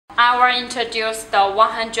I will introduce the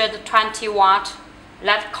 120 watt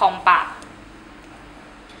LED bulb.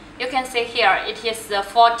 You can see here it is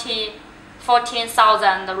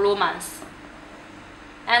 14,000 lumens.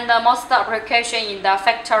 And the most application in the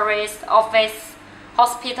factories, office,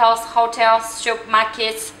 hospitals, hotels,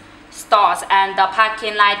 supermarkets, stores, and the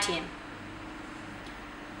parking lighting.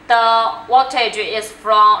 The voltage is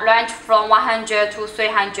range from 100 to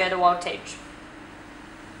 300 voltage.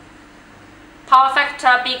 Power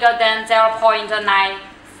factor bigger than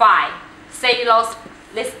 0.95. See those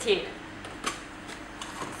listed.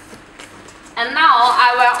 And now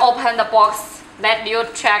I will open the box. Let you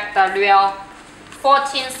check the real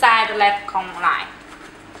 14-side LED line.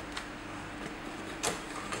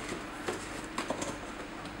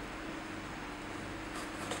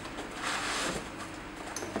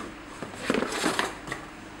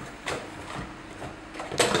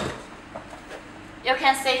 You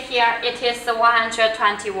can see here it is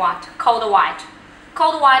 120 watt, cold white.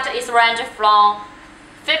 Cold white is range from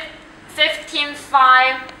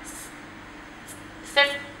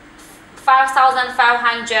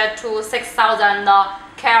 5,500 to 6,000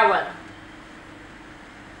 Kelvin.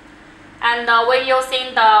 And we're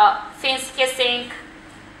using the thin heatsink.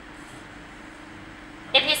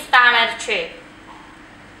 It is stainless chip.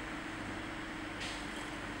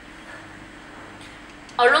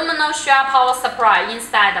 Aluminum shell power supply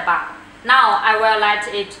inside the bulb. Now I will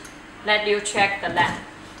let you check the LED.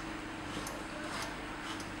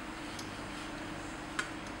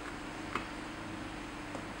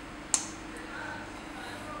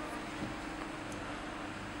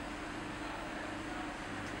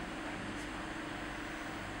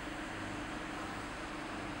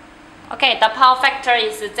 Okay, the power factor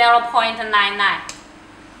is 0.99.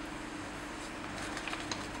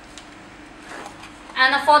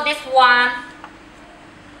 And for this one,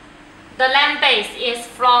 the lamp base is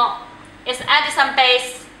Edison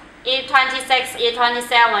base E26,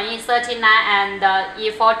 E27, E39, and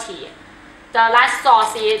E40. The light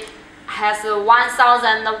source has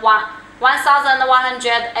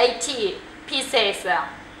 1,180 pieces,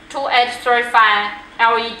 2835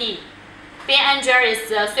 LED. Beam angle is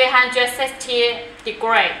 360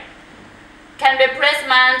 degrees. Can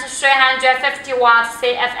replacement 350 watt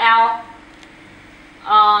CFL.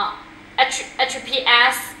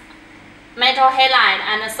 HPS, metal halide,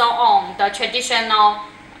 and so on, the traditional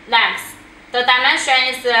lamps. The dimension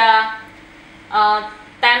is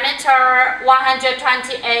diameter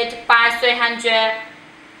 128 by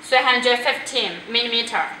 315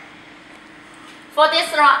 millimeter. For this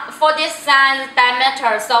size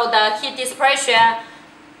diameter, so the heat dissipation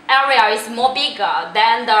area is more bigger,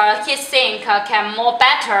 then the heat sink can more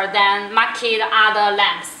better than market other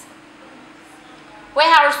lamps. We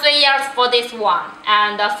have 3 years for this one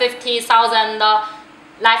and 50,000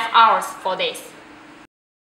 life hours for this.